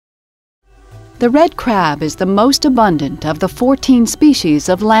The red crab is the most abundant of the 14 species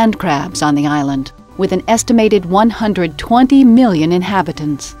of land crabs on the island, with an estimated 120 million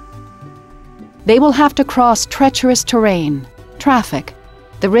inhabitants. They will have to cross treacherous terrain, traffic,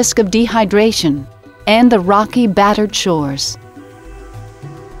 the risk of dehydration, and the rocky, battered shores.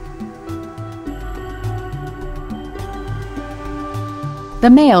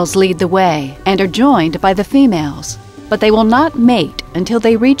 The males lead the way and are joined by the females, but they will not mate until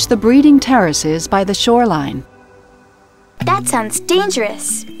they reach the breeding terraces by the shoreline. That sounds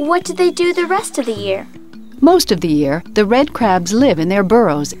dangerous. What do they do the rest of the year? Most of the year, the red crabs live in their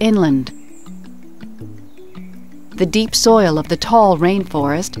burrows inland. The deep soil of the tall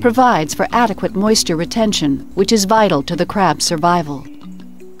rainforest provides for adequate moisture retention, which is vital to the crab's survival.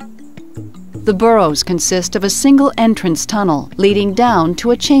 The burrows consist of a single entrance tunnel leading down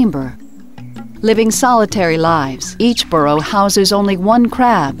to a chamber. Living solitary lives, each burrow houses only one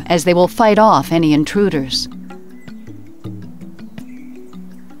crab, as they will fight off any intruders.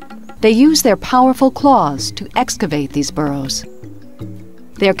 They use their powerful claws to excavate these burrows.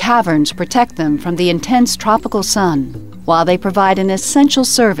 Their caverns protect them from the intense tropical sun, while they provide an essential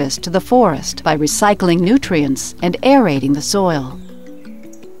service to the forest by recycling nutrients and aerating the soil.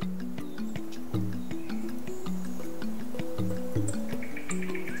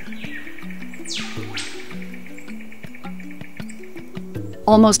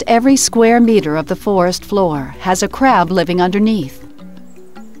 Almost every square meter of the forest floor has a crab living underneath.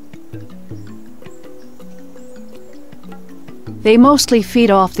 They mostly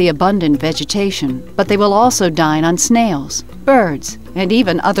feed off the abundant vegetation, but they will also dine on snails, birds, and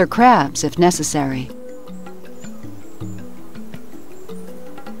even other crabs if necessary.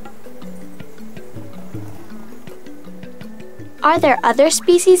 Are there other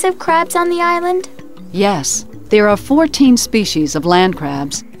species of crabs on the island? Yes, there are 14 species of land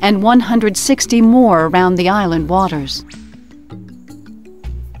crabs and 160 more around the island waters.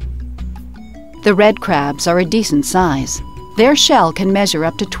 The red crabs are a decent size. Their shell can measure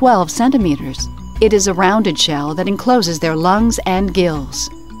up to 12 centimeters. It is a rounded shell that encloses their lungs and gills.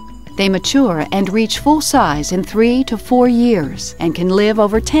 They mature and reach full size in 3 to 4 years and can live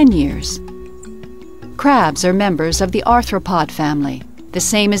over 10 years. Crabs are members of the arthropod family, the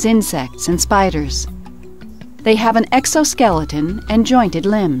same as insects and spiders. They have an exoskeleton and jointed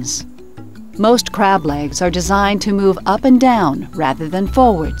limbs. Most crab legs are designed to move up and down rather than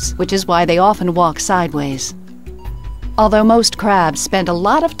forwards, which is why they often walk sideways. Although most crabs spend a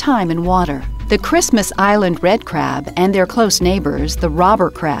lot of time in water, the Christmas Island red crab and their close neighbors, the robber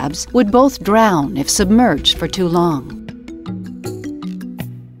crabs, would both drown if submerged for too long.